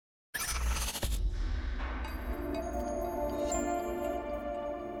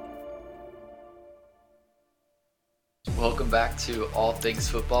welcome back to All Things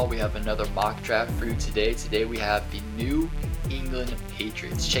Football. We have another mock draft for you today. Today we have the New England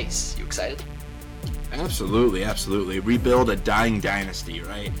Patriots. Chase, you excited? Absolutely. Rebuild a dying dynasty,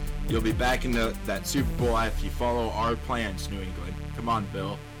 right? You'll be back in that Super Bowl if you follow our plans, New England. Come on,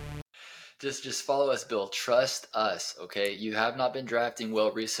 Bill. Just follow us, Bill. Trust us, okay? You have not been drafting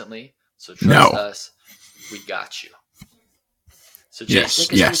well recently, so trust us. We got you. So, Chase,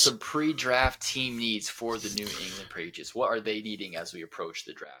 take us through some pre-draft team needs for the New England Patriots. What are they needing as we approach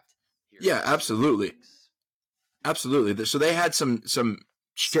the draft? Yeah, absolutely. So they had some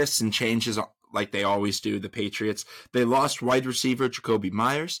shifts and changes like they always do, the Patriots. They lost wide receiver Jacoby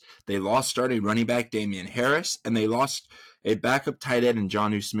Myers. They lost starting running back Damian Harris. And they lost a backup tight end in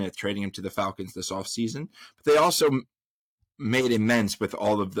Jonnu Smith, trading him to the Falcons this offseason. But they also made amends with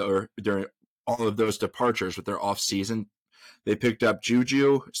all of those departures with their offseason. They picked up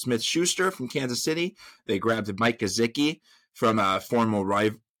Juju Smith-Schuster from Kansas City. They grabbed Mike Gesicki from a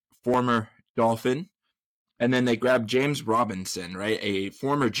former Dolphin. And then they grabbed James Robinson, right, a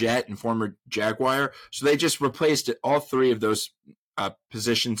former Jet and former Jaguar. So they just replaced all three of those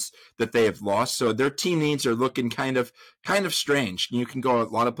positions that they have lost. So their team needs are looking kind of strange. You can go a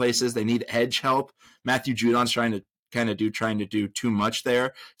lot of places. They need edge help. Matthew Judon's trying to do too much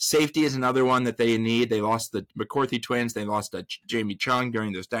there. Safety is another one that they need. They lost the McCourty twins. They lost Jamie Chung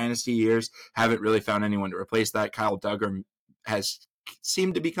during those dynasty years. Haven't really found anyone to replace that. Kyle Duggar has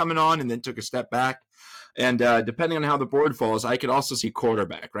seemed to be coming on and then took a step back. And depending on how the board falls, I could also see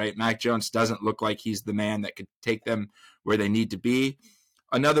quarterback, right? Mac Jones doesn't look like he's the man that could take them where they need to be.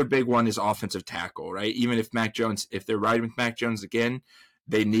 Another big one is offensive tackle, right? Even if they're riding with Mac Jones again,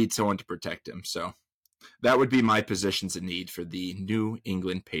 they need someone to protect him. So that would be my positions in need for the New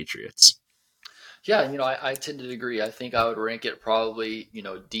England Patriots. Yeah, I tend to agree. I think I would rank it probably,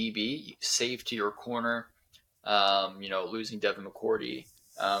 DB, safety or corner. Losing Devin McCourty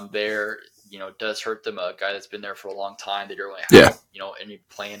there, does hurt them. A guy that's been there for a long time. They don't really have, any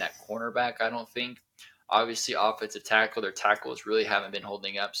playing at cornerback, I don't think. Obviously, offensive tackle, their tackles really haven't been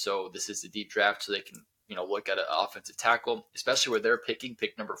holding up. So this is a deep draft, so they can, look at an offensive tackle, especially where they're picking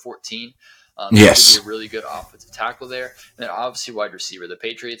pick number 14. Yes. Could be a really good offensive tackle there. And then obviously wide receiver. The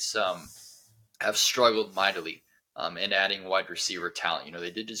Patriots have struggled mightily in adding wide receiver talent.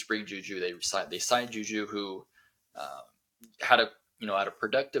 They did just bring Juju. They signed Juju, who had a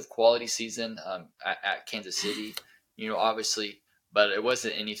productive quality season at Kansas City. Obviously, but it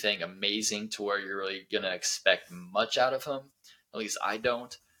wasn't anything amazing to where you're really gonna expect much out of him. At least I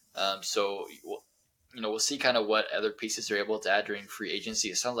don't. So we'll see kind of what other pieces they're able to add during free agency.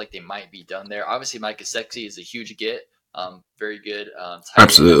 It sounds like they might be done there. Obviously, Mike Gesicki is a huge get. Very good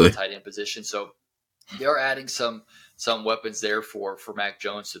tight end position. So they are adding some weapons there for Mac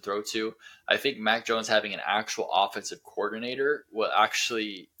Jones to throw to. I think Mac Jones having an actual offensive coordinator will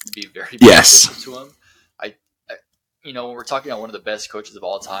actually be very beneficial to him. When we're talking about one of the best coaches of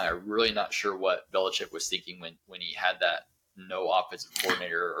all time, I'm really not sure what Belichick was thinking when he had that no offensive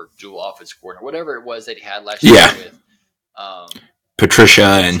coordinator or dual offensive coordinator, whatever it was that he had last year with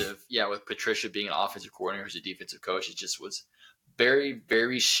Patricia with Patricia being an offensive coordinator as a defensive coach. It just was very,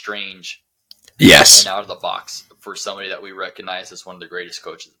 very strange. Yes. And out of the box for somebody that we recognize as one of the greatest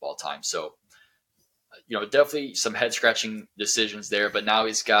coaches of all time. So, definitely some head scratching decisions there, but now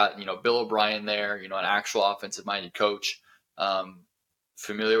he's got, Bill O'Brien there, an actual offensive minded coach,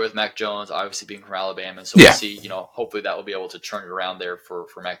 familiar with Mac Jones, obviously being from Alabama. And so we'll see, hopefully that will be able to turn it around there for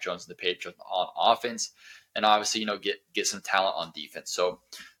Mac Jones and the Patriots on offense, and obviously, get some talent on defense. So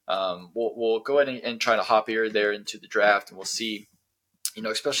we'll go ahead and try to hop here there into the draft, and we'll see,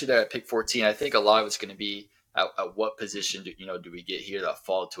 especially there at pick 14, I think a lot of it's going to be at what position do we get here that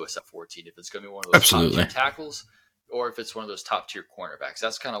fall to us at 14? If it's going to be one of those top tier tackles, or if it's one of those top tier cornerbacks.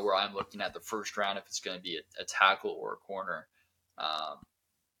 That's kind of where I'm looking at the first round. If it's going to be a tackle or a corner,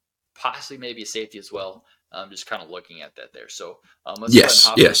 possibly maybe a safety as well. Just kind of looking at that there. So let's go ahead and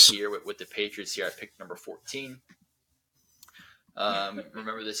hop in here with the Patriots here at pick number 14.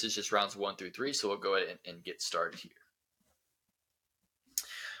 Remember, this is just rounds 1 through 3, so we'll go ahead and get started here.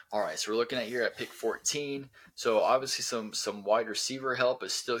 All right, so we're looking at here at pick 14. So obviously some wide receiver help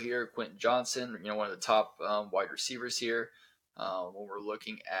is still here. Quentin Johnson, one of the top wide receivers here. When we're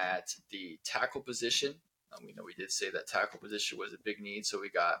looking at the tackle position, we did say that tackle position was a big need. So we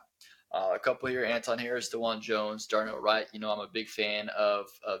got a couple here: Anton Harris, DeJuan Jones, Darnell Wright. I'm a big fan of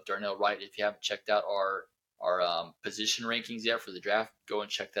Darnell Wright. If you haven't checked out our position rankings yet for the draft, go and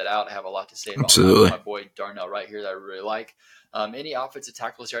check that out. I have a lot to say about my boy Darnell Wright here that I really like. Any offensive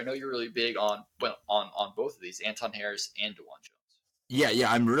tackles here? I know you're really big on both of these, Anton Harris and DeJuan Jones.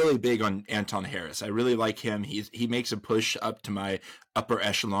 Yeah, I'm really big on Anton Harris. I really like him. He makes a push up to my upper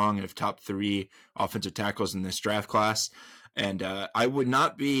echelon of top three offensive tackles in this draft class, and I would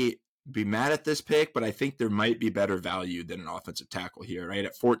not be mad at this pick, but I think there might be better value than an offensive tackle here. Right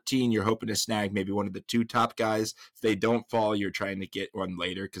at 14, you're hoping to snag maybe one of the two top guys. If they don't fall, you're trying to get one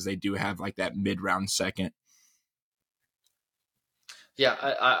later because they do have like that mid round second. Yeah,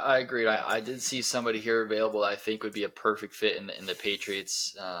 I agreed. I did see somebody here available I think would be a perfect fit in the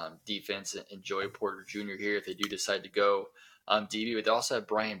Patriots defense, and Joey Porter Jr. here if they do decide to go DB. But they also have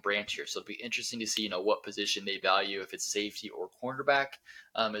Brian Branch here, so it'll be interesting to see what position they value, if it's safety or cornerback.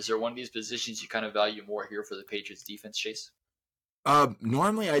 Is there one of these positions you kind of value more here for the Patriots defense, Chase?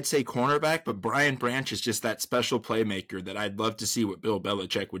 Normally I'd say cornerback, but Brian Branch is just that special playmaker that I'd love to see what Bill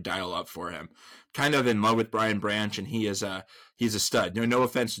Belichick would dial up for him. Kind of in love with Brian Branch, and he's a stud. No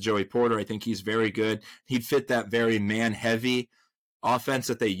offense to Joey Porter, I think he's very good. He'd fit that very man heavy offense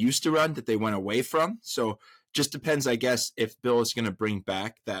that they used to run that they went away from. So just depends, I guess, if Bill is going to bring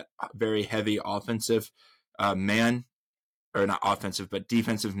back that very heavy offensive man, or not offensive, but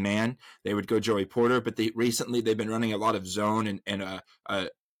defensive man. They would go Joey Porter, but recently they've been running a lot of zone and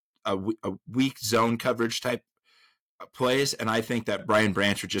a weak zone coverage type plays, and I think that Brian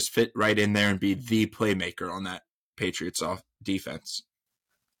Branch would just fit right in there and be the playmaker on that Patriots off defense.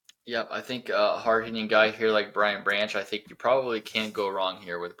 Yep, I think a hard hitting guy here like Brian Branch. I think you probably can't go wrong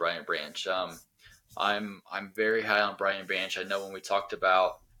here with Brian Branch. I'm very high on Brian Branch. I know when we talked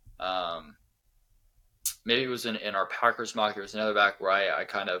about um, maybe it was in our Packers mock. There was another back where I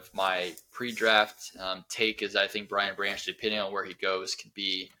kind of my pre-draft take is I think Brian Branch, depending on where he goes, could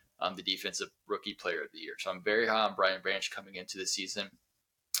be the defensive rookie player of the year. So I'm very high on Brian Branch coming into the season.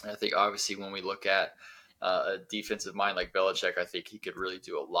 And I think obviously when we look at a defensive mind like Belichick, I think he could really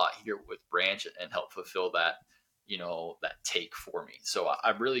do a lot here with Branch and help fulfill that that take for me. So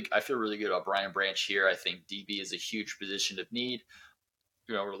I feel really good about Brian Branch here. I think DB is a huge position of need.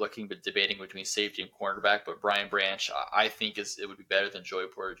 We're looking but debating between safety and cornerback, but Brian Branch, I think it would be better than Joey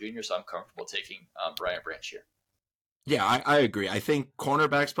Porter Jr. So I'm comfortable taking Brian Branch here. Yeah, I agree. I think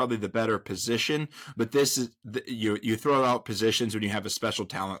cornerback's probably the better position, but this is you throw out positions when you have a special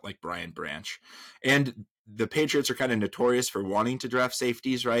talent like Brian Branch, and the Patriots are kind of notorious for wanting to draft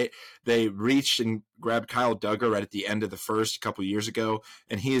safeties. Right? They reached and grabbed Kyle Duggar right at the end of the first a couple years ago,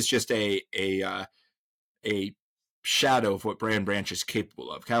 and he is just a shadow of what Brian Branch is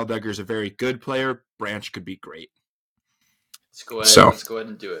capable of. Kyle Duggar is a very good player. Branch could be great. Let's go ahead. So Let's go ahead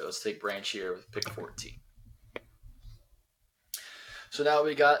and do it. Let's take Branch here with pick 14. So now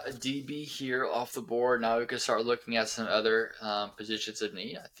we got a DB here off the board. Now we can start looking at some other positions of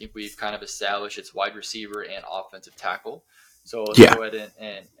need. I think we've kind of established it's wide receiver and offensive tackle. So let's yeah, go ahead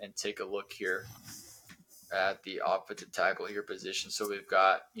and take a look here at the offensive tackle here position. So we've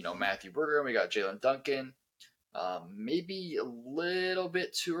got Matthew Berger, we got Jalen Duncan. Maybe a little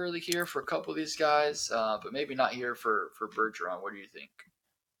bit too early here for a couple of these guys, but maybe not here for Bergeron. What do you think?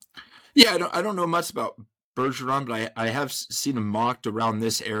 yeah. I don't know much about Bergeron, but I have seen him mocked around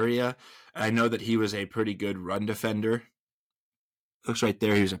this area. I know that he was a pretty good run defender. Looks right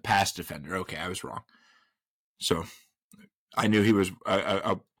there, he was a pass defender. Okay, I was wrong. So I knew he was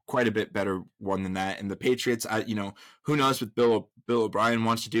a quite a bit better one than that. And the Patriots, who knows what Bill O'Brien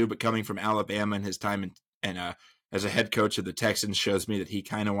wants to do, but coming from Alabama and his time and as a head coach of the Texans shows me that he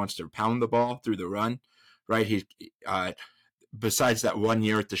kind of wants to pound the ball through the run, right? He besides that 1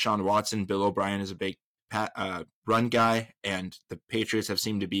 year with Deshaun Watson, Bill O'Brien is a big run guy, and the Patriots have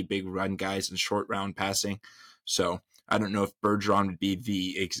seemed to be big run guys in short round passing. So I don't know if Bergeron would be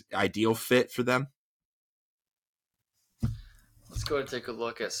the ideal fit for them. Let's go ahead and take a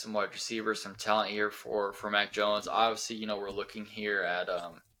look at some wide receivers, some talent here for Mac Jones. Obviously, we're looking here at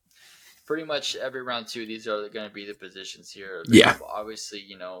pretty much every round two. These are going to be the positions here Yeah. available. Obviously,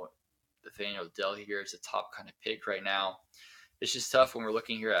 Nathaniel Dell here is a top kind of pick right now. It's just tough when we're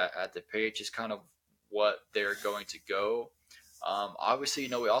looking here at the page, just kind of what they're going to go. Obviously,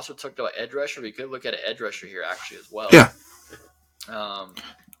 we also talked about edge rusher. We could look at an edge rusher here actually as well. Yeah.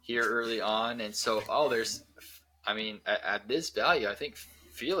 Here early on, and so at this value, I think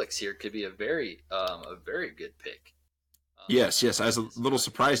Felix here could be a very good pick. Yes. I was a His little value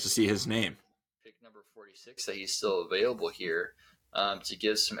surprised to see his name. pick number 46 that he's still available here to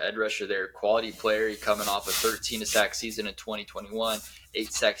give some edge rusher there. Quality player. He coming off a 13 sack season in 2021,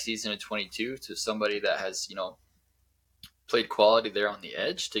 8 sack season in 22 to somebody that has, played quality there on the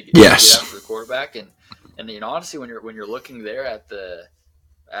edge to get Yes. after the quarterback. And honestly, when you're looking there at the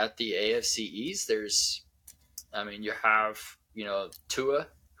AFC East, you have, Tua,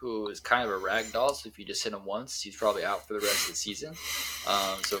 who is kind of a rag doll. So if you just hit him once, he's probably out for the rest of the season.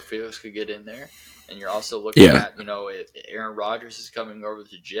 So Felix could get in there. And you're also looking Yeah, at, if Aaron Rodgers is coming over to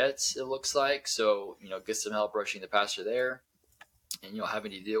the Jets, it looks like. So, get some help rushing the passer there. And,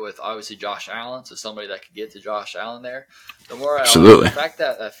 having to deal with, obviously, Josh Allen. So somebody that could get to Josh Allen there. The absolutely. fact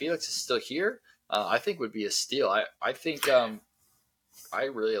that Felix is still here, I think would be a steal. I think I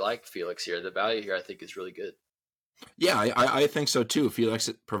really like Felix here. The value here, I think, is really good. Yeah, I think so too. Felix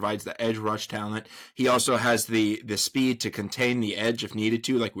provides the edge rush talent. He also has the speed to contain the edge if needed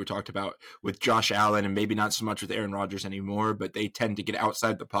to, like we talked about with Josh Allen, and maybe not so much with Aaron Rodgers anymore, but they tend to get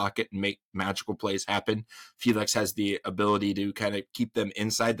outside the pocket and make magical plays happen. Felix has the ability to kind of keep them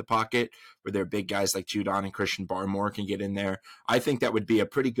inside the pocket, where their big guys like Judon and Christian Barmore can get in there. I think that would be a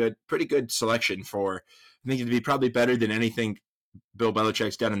pretty good selection for. I think it'd be probably better than anything Bill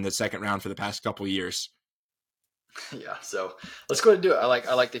Belichick's done in the second round for the past couple of years. Yeah, so let's go ahead and do it. I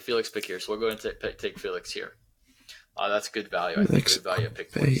like the Felix pick here, so we'll go ahead and take Felix here. That's good value. I think good value at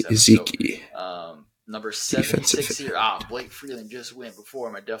pick 27. So number 76 here. Blake Freeland just went before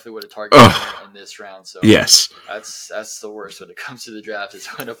him. I definitely would have targeted him in this round. So yes, that's the worst when it comes to the draft is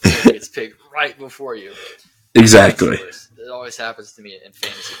when a player gets picked right before you. exactly. It always happens to me in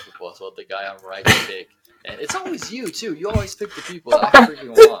fantasy football. So the guy I'm right to pick. And it's always you too. You always pick the people that I freaking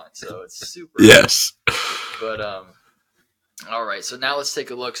want. So it's super. Yes. But all right. So now let's take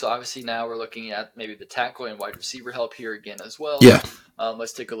a look. So obviously now we're looking at maybe the tackle and wide receiver help here again as well. Yeah.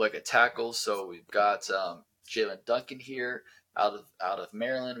 Let's take a look at tackles. So we've got Jalen Duncan here out of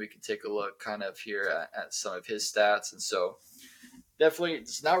Maryland. We can take a look kind of here at some of his stats. And so definitely,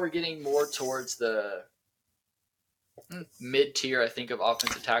 so now we're getting more towards the mid tier, I think, of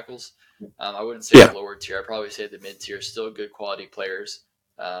offensive tackles. I wouldn't say the lower tier. I'd probably say the mid tier. Still good quality players.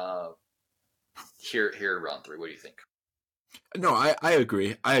 Here round 3. What do you think? No, I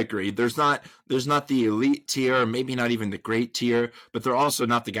agree. I agree. There's not the elite tier, maybe not even the great tier, but they're also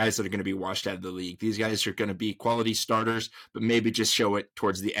not the guys that are going to be washed out of the league. These guys are going to be quality starters, but maybe just show it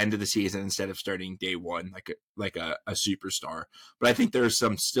towards the end of the season instead of starting day one like a superstar. But I think there's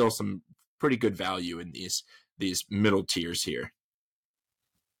still some pretty good value in these middle tiers here.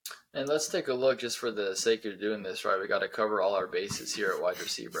 And let's take a look just for the sake of doing this, right? We got to cover all our bases here at wide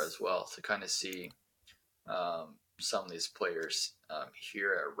receiver as well to kind of see some of these players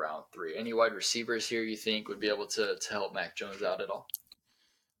here at round 3. Any wide receivers here you think would be able to help Mac Jones out at all?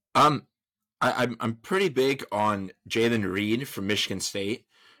 I'm pretty big on Jalen Reed from Michigan State.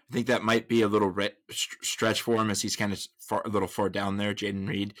 I think that might be a little stretch for him as he's kind of a little far down there. Jalen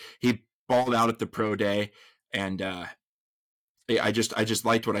Reed, he balled out at the pro day, and I just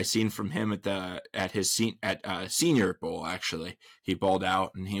liked what I seen from him at his Senior Bowl. Actually, he balled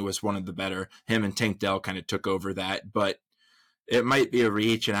out and he was one of the better. Him and Tank Dell kind of took over that, but it might be a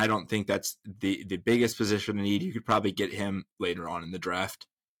reach, and I don't think that's the biggest position to need. You could probably get him later on in the draft.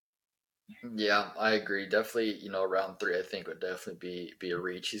 Yeah, I agree. Definitely, round 3 I think would definitely be a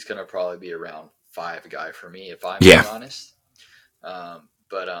reach. He's gonna probably be a round 5 guy for me if I'm being honest.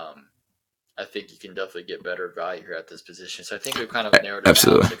 But I think you can definitely get better value here at this position. So I think we've kind of narrowed it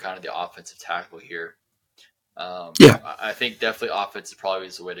down to kind of the offensive tackle here. I think definitely offensive probably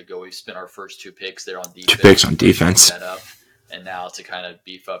is the way to go. We've spent our first 2 picks there on defense. 2 picks on defense. Set up, and now to kind of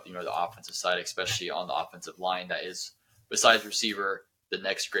beef up, the offensive side, especially on the offensive line, that is, besides receiver, the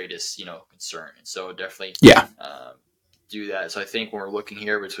next greatest, concern. And so definitely do that. So I think when we're looking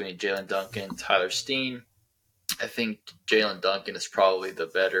here between Jalen Duncan and Tyler Steen, I think Jalen Duncan is probably the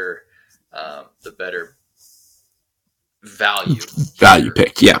better value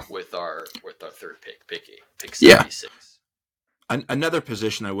pick, with our third pick 76. Another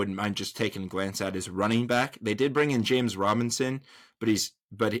position I wouldn't mind just taking a glance at is running back. They did bring in James Robinson,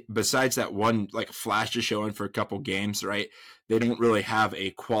 but besides that one like flash to show him for a couple games, right? They don't really have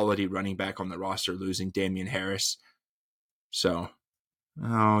a quality running back on the roster, losing Damian Harris. So,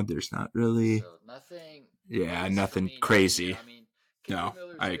 there's not really nothing crazy. I mean, no,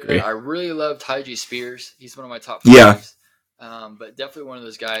 I agree. I really love Tyjae Spears. He's one of my top 5. But definitely one of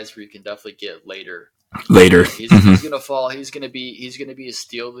those guys where you can definitely get later. He's gonna fall. He's gonna be a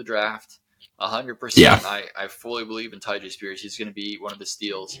steal of the draft, 100%. Yeah. I fully believe in Tyjae Spears. He's gonna be one of the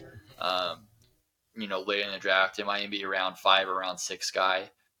steals. Late in the draft, it might be around 5 or around 6 guy.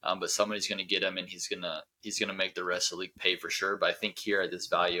 But somebody's gonna get him, and he's gonna make the rest of the league pay for sure. But I think here at this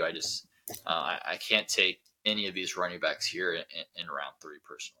value, I can't take any of these running backs here in round 3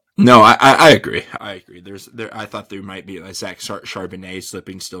 personally. No, I agree. I thought there might be a Zach Charbonnet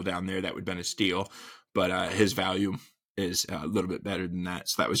slipping still down there. That would have been a steal, but his value is a little bit better than that.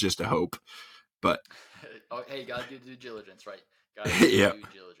 So that was just a hope. But hey, gotta do due diligence, right? Got to do your Yep.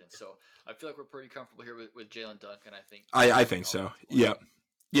 due diligence. So I feel like we're pretty comfortable here with Jalen Duncan. I think I we think all so. have one. Yep.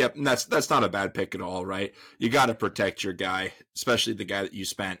 Yep, and that's not a bad pick at all, right? You got to protect your guy, especially the guy that you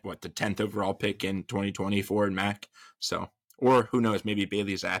spent the 10th overall pick in 2024 in Mac. So, or who knows, maybe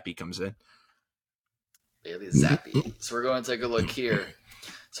Bailey Zappi comes in. Bailey Zappi. So we're going to take a look here.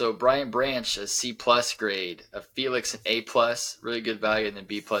 So Brian Branch, a C plus grade, a Felix, an A plus, really good value, and then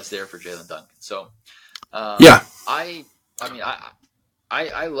B plus there for Jalen Duncan. So Yeah, I mean,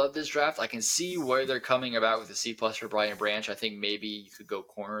 I love this draft. I can see where they're coming about with the C plus for Brian Branch. I think maybe you could go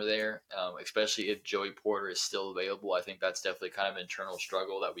corner there, especially if Joey Porter is still available. I think that's definitely kind of an internal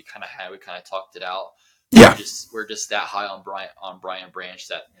struggle that we kind of had. We kind of talked it out, but yeah. we're just that high on Brian Branch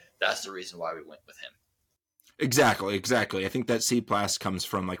that that's the reason why we went with him. Exactly, exactly. I think that C plus comes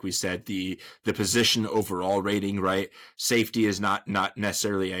from, like we said, the position overall rating, right? Safety is not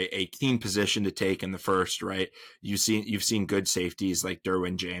necessarily a keen position to take in the first, right? You've seen good safeties like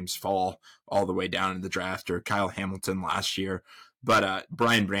Derwin James fall all the way down in the draft, or Kyle Hamilton last year. But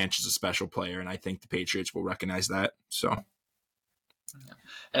Brian Branch is a special player, and I think the Patriots will recognize that. So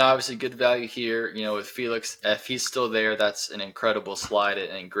And obviously, good value here. With Felix, if he's still there, that's an incredible slide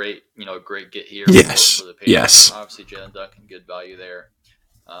and great, great get here for yes, the Patriots. yes, Obviously, Jalen Duncan, good value there,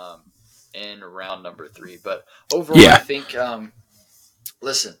 um, in round number 3. But overall, I yeah, think,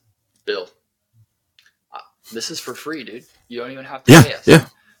 listen, Bill, this is for free, dude. You don't even have to yeah, pay us. yeah.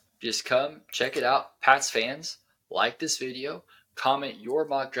 Just come check it out. Pats fans, like this video, comment your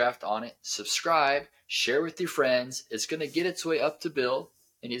mock draft on it, subscribe, share with your friends. It's going to get its way up to Bill,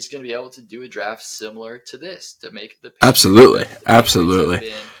 and he's going to be able to do a draft similar to this to make the Patriots Absolutely, better. The Patriots have absolutely.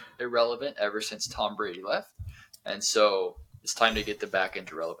 been irrelevant ever since Tom Brady left, and so it's time to get them back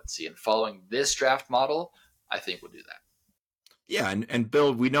into relevancy. And following this draft model, I think we'll do that. Yeah, and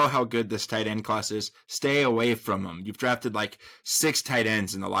Bill, we know how good this tight end class is. Stay away from them. You've drafted like 6 tight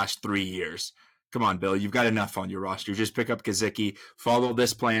ends in the last 3 years. Come on, Bill. You've got enough on your roster. Just pick up Kazicki, follow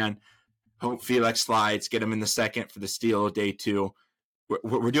this plan, hope Felix slides, get him in the second for the steal of day 2.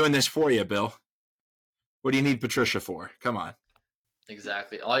 We're doing this for you, Bill. What do you need Patricia for? Come on.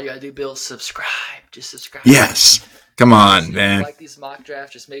 Exactly. All you gotta do, Bill, subscribe. Just subscribe. Yes. Come And on, listen, if you man. like these mock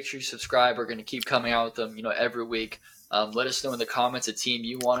drafts, just make sure you subscribe. We're going to keep coming out with them, every week. Let us know in the comments a team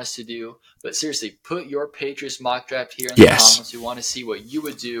you want us to do. But seriously, put your Patriots mock draft here in the Yes. comments. We want to see what you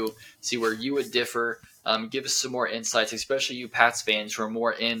would do, see where you would differ. Give us some more insights, especially you Pats fans who are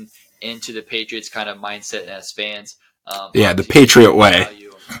more into the Patriots kind of mindset and as fans. Yeah, the Obviously, take Patriot great way.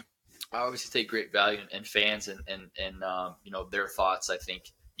 value. I obviously take great value in fans and their thoughts. I think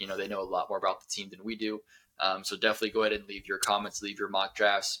they know a lot more about the team than we do. So definitely go ahead and leave your comments, leave your mock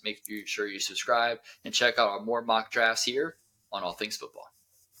drafts. Make sure you subscribe and check out our more mock drafts here on All Things Football.